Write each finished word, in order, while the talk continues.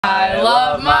I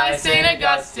love my St.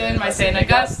 Augustine, my St.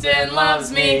 Augustine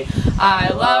loves me. I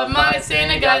love my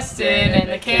St. Augustine, and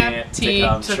they can't teach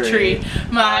a tree.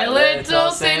 My little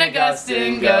St.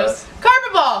 Augustine goes,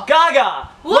 carpet ball! Gaga!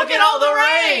 Look at all the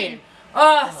rain!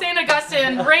 St.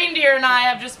 Augustine, Reindeer and I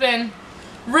have just been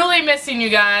really missing you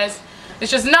guys. It's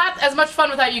just not as much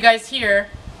fun without you guys here.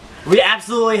 We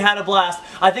absolutely had a blast.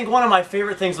 I think one of my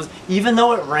favorite things was, even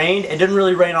though it rained, it didn't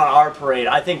really rain on our parade.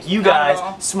 I think you guys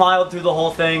smiled through the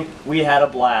whole thing. We had a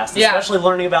blast, especially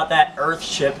learning about that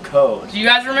Earthship code. Do you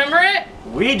guys remember it?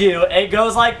 We do. It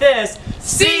goes like this.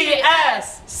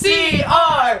 C-S-C-R-C-D-G.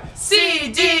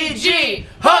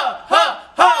 Ha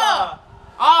ha ha!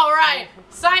 Alright,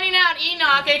 signing out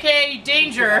Enoch, aka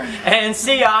Danger. And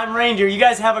see ya, I'm Reindeer. You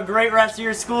guys have a great rest of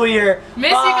your school year.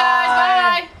 Miss you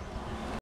guys, bye!